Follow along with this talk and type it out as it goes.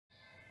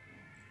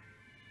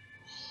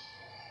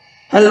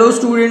Hello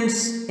students,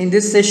 in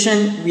this session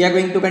we are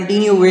going to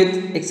continue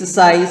with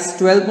exercise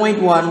 12.1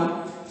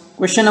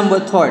 question number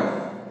 3rd.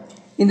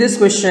 In this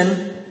question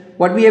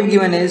what we have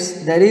given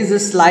is there is a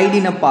slide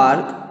in a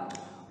park.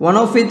 One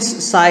of its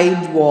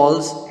side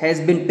walls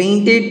has been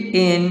painted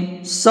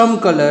in some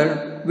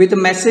color with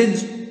a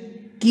message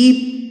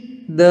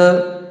keep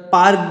the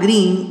park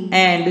green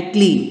and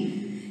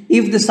clean.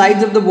 If the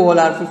sides of the wall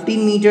are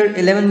 15 meter,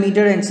 11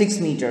 meter and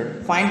 6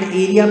 meter, find the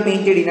area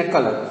painted in a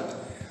color.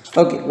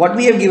 Okay what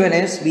we have given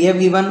is we have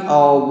given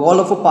wall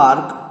of a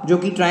park जो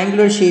कि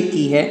triangular shape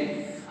की है.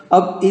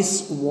 अब इस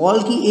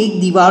wall की एक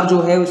दीवार जो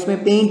है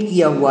उसमें पेंट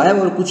किया हुआ है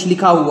और कुछ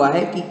लिखा हुआ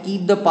है कि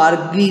keep the park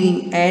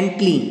green and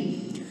clean.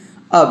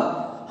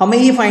 अब हमें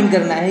ये फाइंड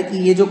करना है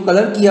कि ये जो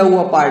कलर किया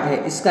हुआ पार्ट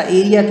है इसका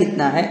एरिया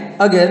कितना है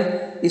अगर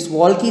इस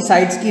वॉल की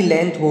साइड्स की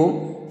लेंथ हो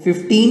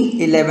 15,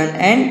 11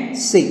 एंड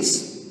 6.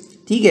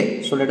 ठीक है,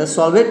 so let us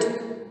solve it.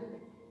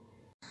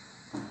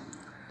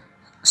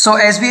 So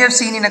as we have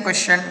seen in a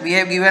question, we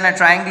have given a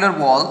triangular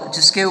wall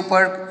जिसके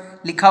ऊपर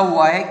लिखा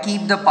हुआ है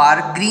keep the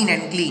park green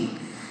and clean.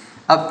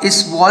 अब इस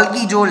वॉल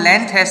की जो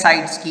लेंथ है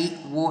साइड्स की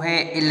वो है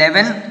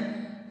 11,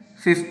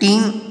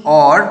 15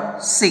 और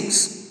 6.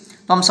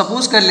 तो हम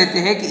सपोज कर लेते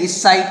हैं कि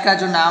इस साइड का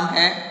जो नाम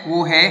है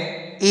वो है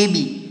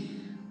AB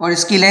और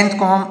इसकी लेंथ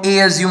को हम A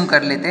अज्यूम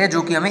कर लेते हैं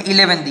जो कि हमें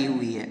 11 दी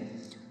हुई है.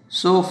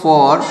 So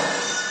for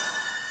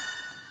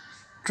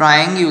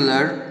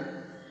triangular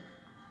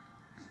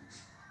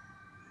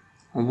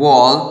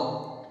wall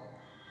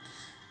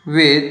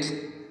with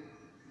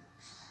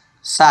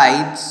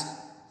sides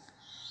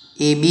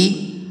AB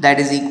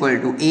that is equal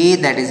to A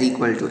that is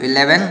equal to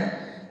 11,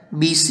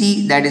 BC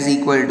that is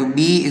equal to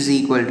B is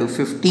equal to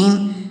 15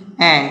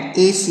 and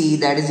AC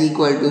that is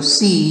equal to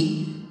C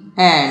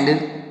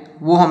and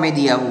वो हमें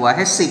दिया हुआ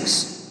है 6.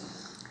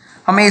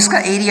 हमें इसका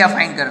area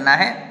find करना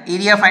है.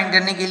 Area find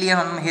करने के लिए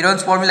हम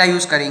हेरोन्स फॉर्मूला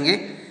यूज़ करेंगे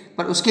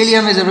पर उसके लिए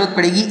हमें ज़रूरत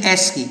पड़ेगी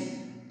S की.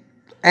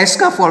 S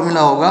का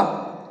फॉर्मूला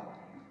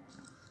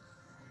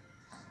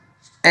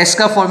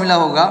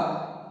होगा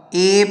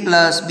A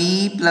plus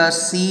B plus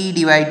C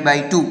divide by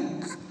 2.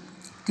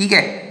 ठीक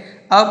है,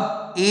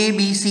 अब A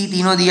B C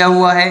तीनों दिया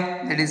हुआ है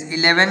that is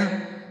 11,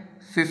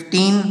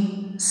 15,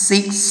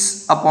 6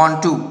 upon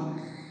 2.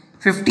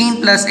 15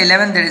 plus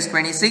 11 that is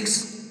 26,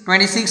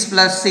 26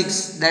 plus 6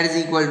 that is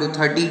equal to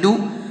 32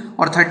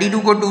 और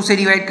 32 को 2 से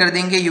डिवाइड कर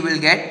देंगे यू विल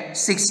गेट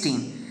 16.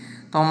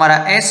 तो हमारा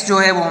S जो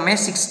है वो हमें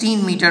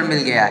 16 मीटर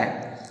मिल गया है.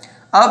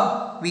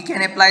 अब we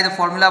can apply the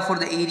formula for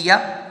the area.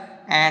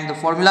 And the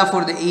formula for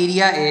the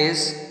area is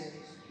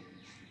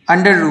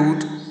under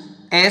root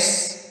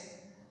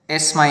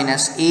S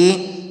minus A,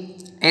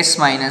 S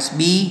minus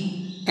B,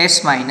 S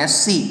minus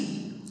C.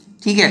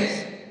 ठीक है.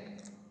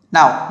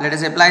 Now let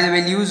us apply the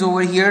values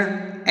over here.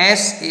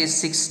 S is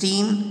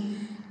 16,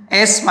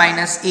 S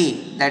minus A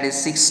that is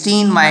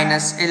 16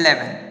 minus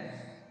 11,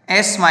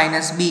 S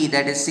minus B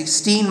that is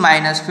 16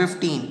 minus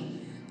 15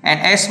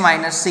 and S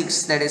minus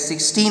 6 that is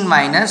 16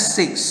 minus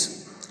 6.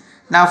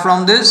 Now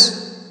from this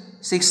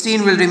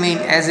 16 will remain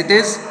as it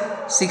is.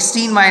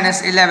 16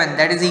 minus 11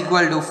 that is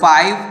equal to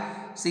 5.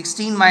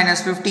 16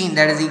 minus 15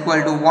 that is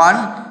equal to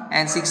 1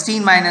 and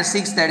 16 minus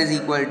 6 that is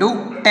equal to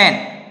 10.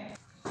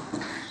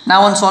 Now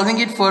on solving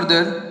it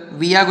further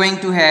we are going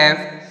to have,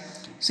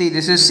 see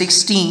this is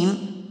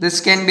 16, this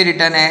can be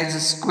written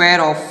as square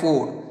of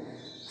 4.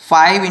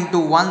 5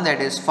 into 1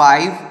 that is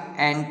 5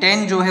 and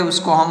 10 जो है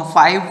उसको हम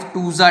 5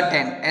 2s are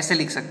 10 ऐसे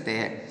लिख सकते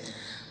हैं.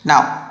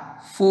 Now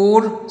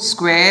 4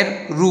 square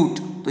root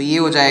तो ये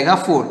हो जाएगा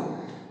 4.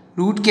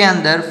 रूट के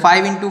अंदर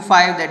 5 into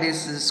 5 that is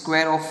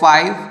square of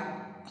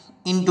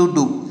 5 into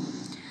 2.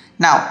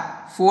 Now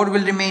 4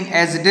 will remain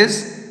as it is.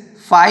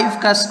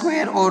 5 का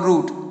स्क्वायर और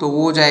रूट तो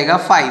वो हो जाएगा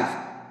 5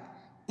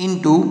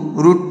 into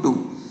root 2.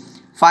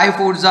 5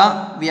 4s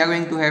we are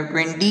going to have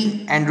 20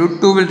 and root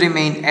 2 will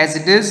remain as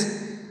it is.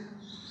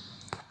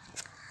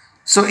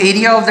 So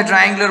area of the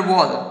triangular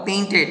wall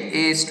painted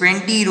is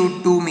 20 root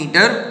 2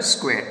 meter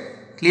square.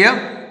 Clear?